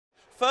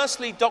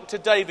Firstly, Dr.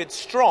 David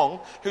Strong,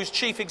 who's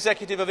Chief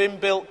Executive of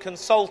Inbuilt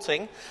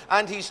Consulting,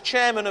 and he's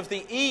Chairman of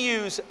the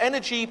EU's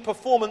Energy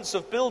Performance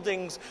of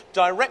Buildings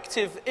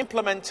Directive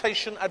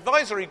Implementation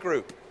Advisory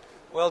Group.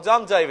 Well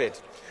done, David.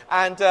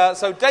 And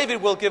so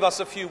David will give us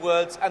a few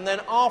words, and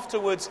then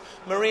afterwards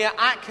Maria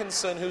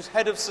Atkinson, who's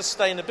Head of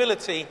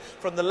Sustainability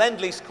from the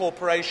Lend-Lease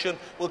Corporation,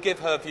 will give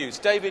her views.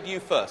 David, you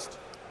first.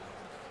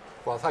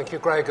 Well, thank you,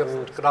 Greg,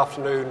 and good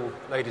afternoon,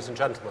 ladies and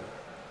gentlemen.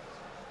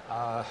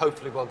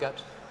 Hopefully we'll get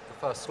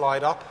the first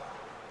slide up.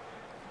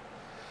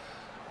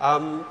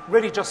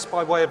 Really just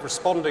by way of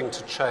responding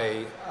to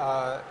Che,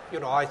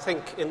 I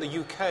think in the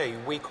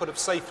UK we could have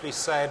safely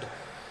said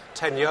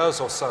 10 years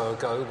or so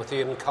ago with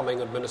the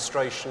incoming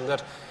administration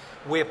that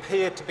we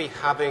appeared to be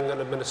having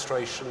an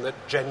administration that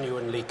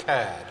genuinely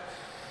cared.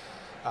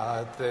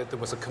 There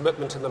was a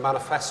commitment in the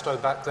manifesto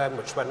back then,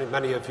 which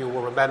many of you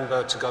will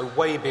remember, to go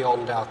way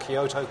beyond our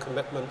Kyoto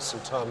commitments in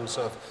terms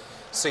of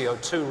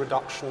CO2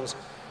 reductions.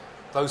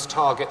 Those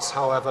targets,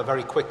 however,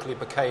 very quickly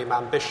became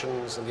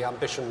ambitions, and the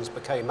ambitions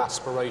became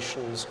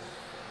aspirations,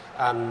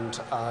 and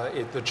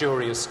the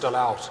jury is still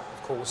out,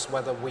 of course,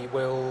 whether we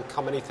will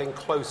come anything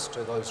close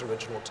to those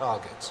original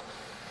targets.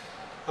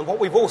 And what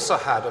we've also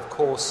had, of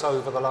course,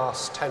 over the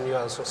last 10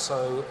 years or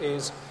so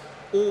is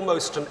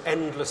almost an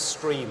endless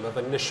stream of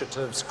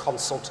initiatives,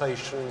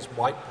 consultations,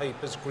 white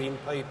papers, green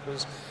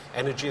papers,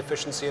 energy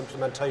efficiency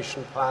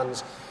implementation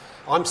plans.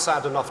 I'm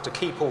sad enough to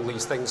keep all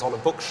these things on a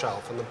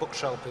bookshelf, and the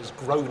bookshelf is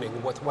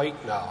groaning with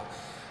weight now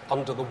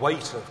under the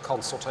weight of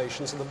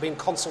consultations, and there have been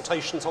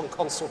consultations on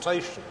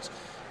consultations,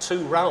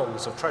 2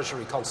 rounds of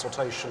Treasury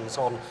consultations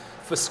on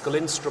fiscal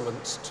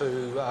instruments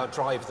to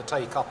drive the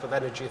take-up of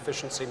energy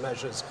efficiency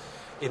measures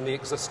in the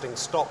existing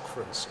stock,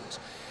 for instance.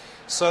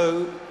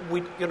 So,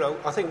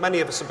 I think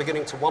many of us are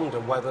beginning to wonder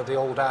whether the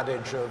old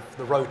adage of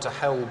the road to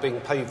hell being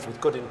paved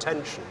with good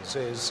intentions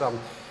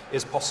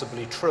is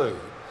possibly true.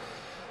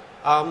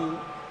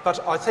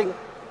 But I think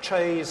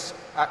Che's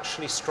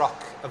actually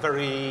struck a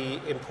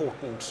very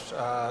important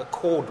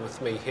chord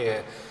with me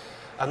here,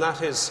 and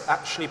that is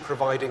actually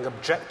providing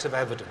objective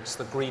evidence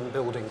that green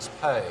buildings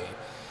pay.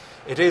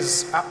 It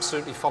is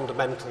absolutely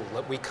fundamental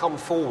that we come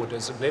forward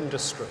as an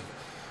industry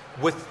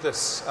with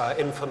this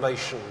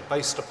information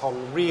based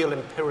upon real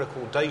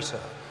empirical data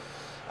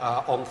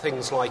on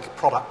things like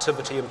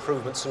productivity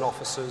improvements in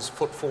offices,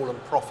 footfall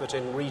and profit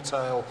in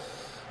retail,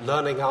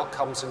 learning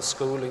outcomes in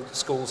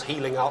schools,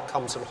 healing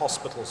outcomes in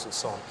hospitals and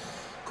so on.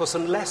 Because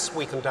unless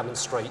we can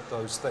demonstrate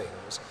those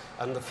things,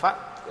 and the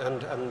fact and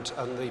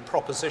the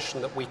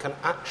proposition that we can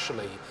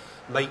actually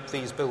make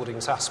these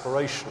buildings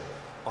aspirational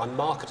by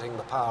marketing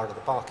the power of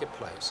the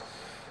marketplace,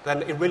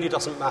 then it really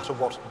doesn't matter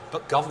what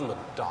government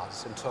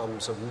does in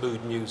terms of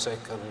mood music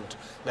and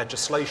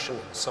legislation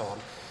and so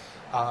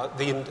on.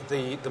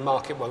 The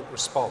market won't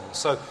respond.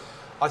 So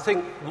I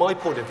think my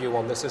point of view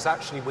on this is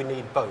actually we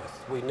need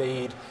both. We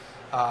need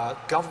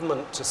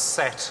government to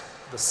set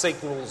the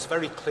signals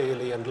very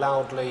clearly and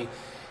loudly,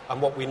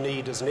 and what we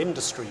need is an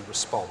industry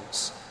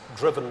response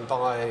driven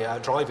by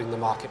driving the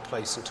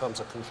marketplace in terms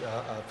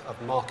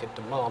of market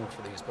demand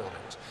for these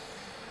buildings.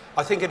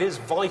 I think it is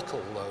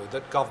vital, though,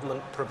 that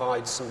government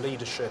provides some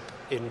leadership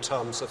in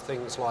terms of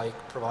things like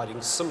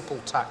providing simple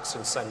tax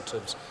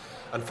incentives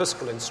and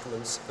fiscal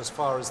instruments as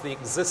far as the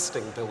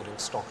existing building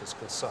stock is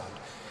concerned.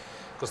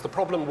 Because the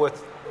problem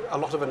with a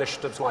lot of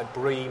initiatives like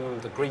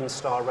BREEAM, the Green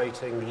Star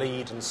rating,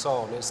 LEED and so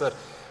on, is that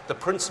the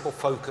principal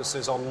focus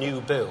is on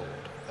new build.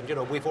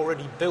 And, we've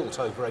already built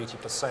over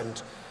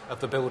 80%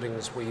 of the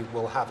buildings we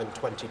will have in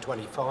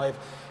 2025,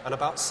 and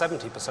about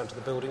 70% of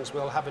the buildings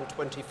we'll have in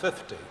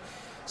 2050.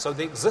 So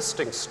the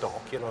existing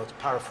stock, to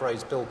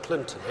paraphrase Bill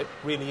Clinton, it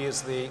really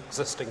is the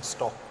existing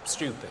stock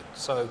stupid.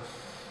 So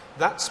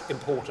that's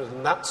important,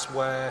 and that's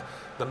where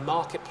the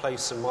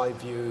marketplace, in my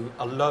view,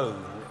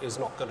 alone is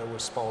not going to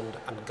respond,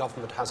 and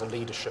government has a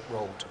leadership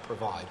role to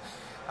provide.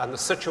 And the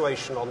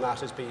situation on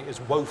that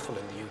is woeful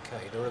in the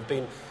UK. There have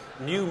been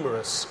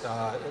numerous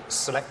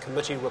select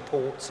committee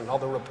reports and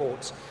other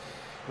reports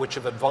which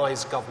have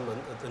advised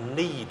government that the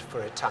need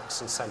for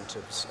tax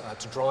incentives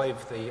to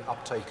drive the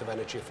uptake of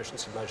energy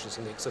efficiency measures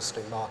in the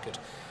existing market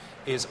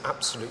is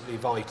absolutely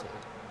vital.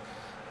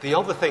 The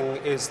other thing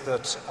is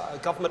that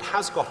government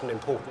has got an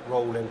important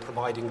role in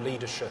providing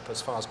leadership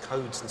as far as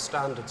codes and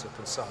standards are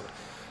concerned,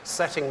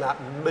 setting that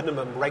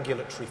minimum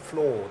regulatory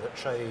floor that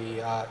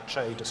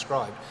Che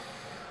described.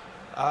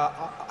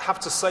 I have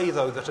to say,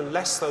 though, that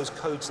unless those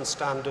codes and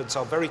standards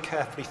are very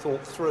carefully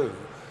thought through,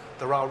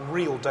 there are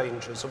real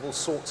dangers of all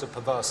sorts of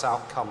perverse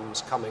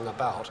outcomes coming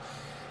about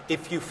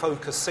if you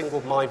focus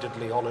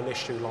single-mindedly on an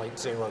issue like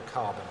zero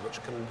carbon,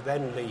 which can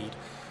then lead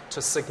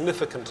to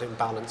significant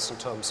imbalance in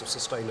terms of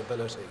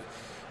sustainability,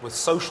 with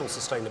social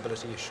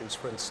sustainability issues,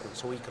 for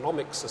instance, or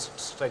economic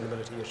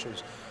sustainability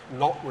issues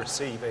not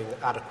receiving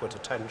adequate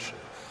attention.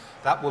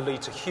 That will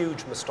lead to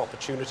huge missed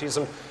opportunities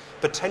and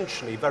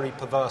potentially very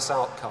perverse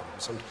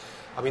outcomes. And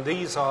I mean,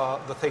 these are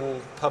the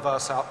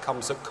perverse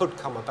outcomes that could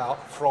come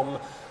about from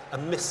a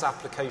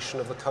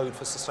misapplication of the Code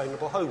for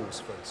Sustainable Homes,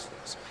 for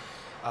instance.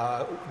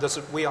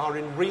 We are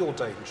in real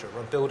danger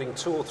of building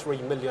 2 or 3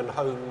 million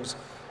homes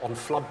on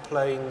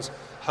floodplains,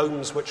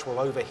 homes which will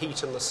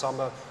overheat in the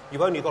summer.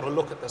 You've only got to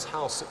look at this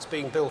house that's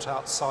being built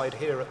outside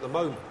here at the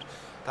moment.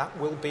 That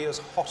will be as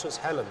hot as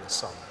hell in the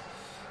summer.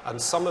 And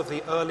some of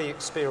the early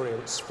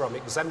experience from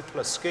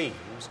exemplar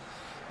schemes,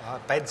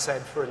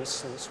 BedZed, for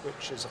instance,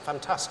 which is a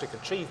fantastic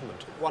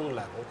achievement at one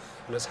level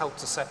and has helped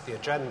to set the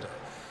agenda.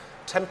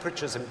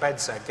 Temperatures in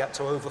BedZed get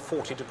to over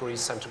 40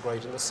 degrees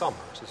centigrade in the summer.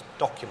 It is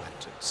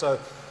documented. So,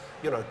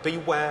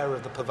 beware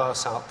of the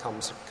perverse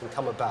outcomes that can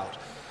come about.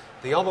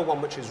 The other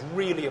one, which is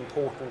really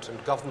important,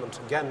 and government,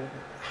 again,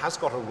 has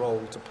got a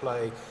role to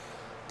play,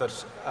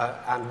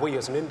 and we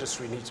as an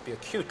industry need to be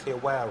acutely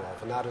aware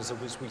of, and that is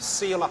as we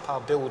seal up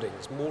our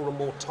buildings more and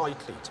more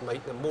tightly to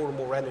make them more and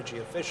more energy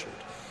efficient,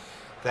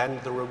 then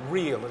there are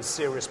real and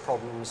serious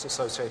problems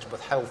associated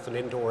with health and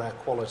indoor air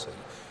quality.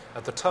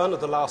 At the turn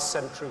of the last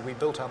century, we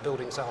built our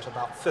buildings out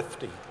about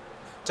 50,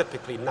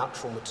 typically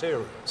natural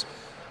materials.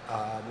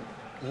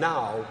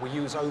 Now we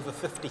use over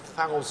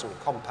 50,000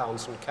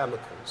 compounds and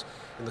chemicals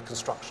in the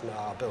construction of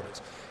our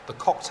buildings. The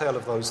cocktail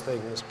of those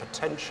things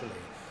potentially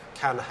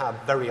can have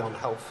very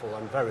unhelpful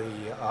and very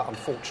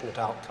unfortunate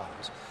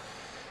outcomes.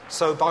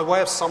 So by way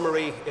of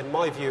summary, in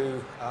my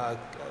view,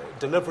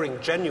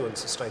 delivering genuine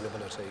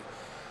sustainability,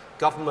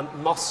 government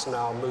must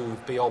now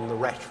move beyond the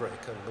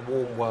rhetoric and the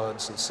warm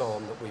words and so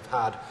on that we've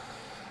had.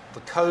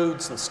 The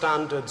codes and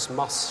standards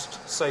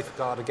must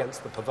safeguard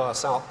against the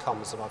perverse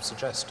outcomes that I've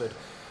suggested.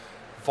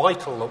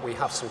 Vital that we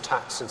have some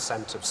tax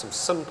incentives, some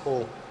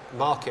simple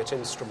market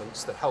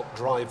instruments that help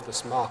drive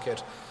this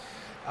market.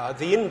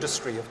 The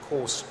industry, of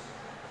course,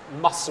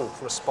 mustn't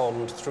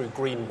respond through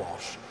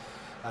greenwash.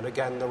 And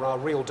again, there are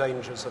real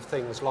dangers of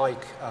things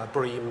like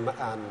BREEAM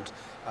and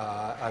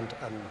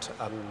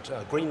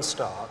Green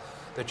Star,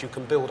 that you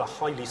can build a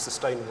highly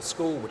sustainable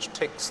school which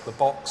ticks the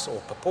box or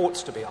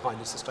purports to be a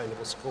highly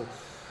sustainable school,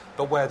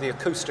 but where the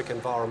acoustic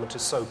environment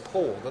is so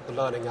poor that the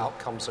learning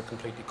outcomes are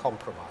completely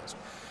compromised.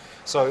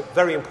 So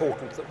very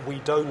important that we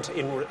don't,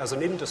 as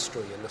an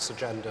industry in this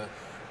agenda,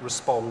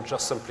 respond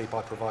just simply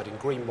by providing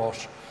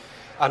greenwash.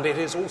 And it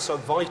is also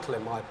vital,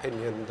 in my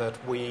opinion, that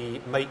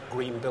we make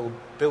green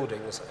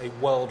buildings a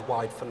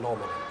worldwide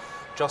phenomenon.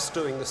 Just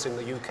doing this in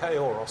the UK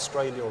or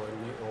Australia or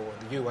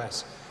the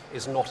US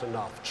is not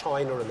enough.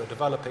 China and the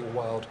developing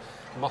world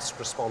must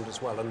respond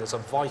as well, and there's a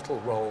vital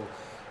role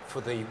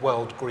for the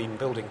World Green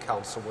Building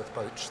Council, with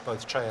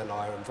both Che and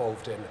I are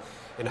involved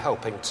in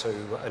helping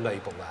to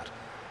enable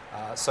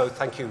that. So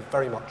thank you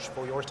very much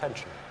for your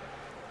attention.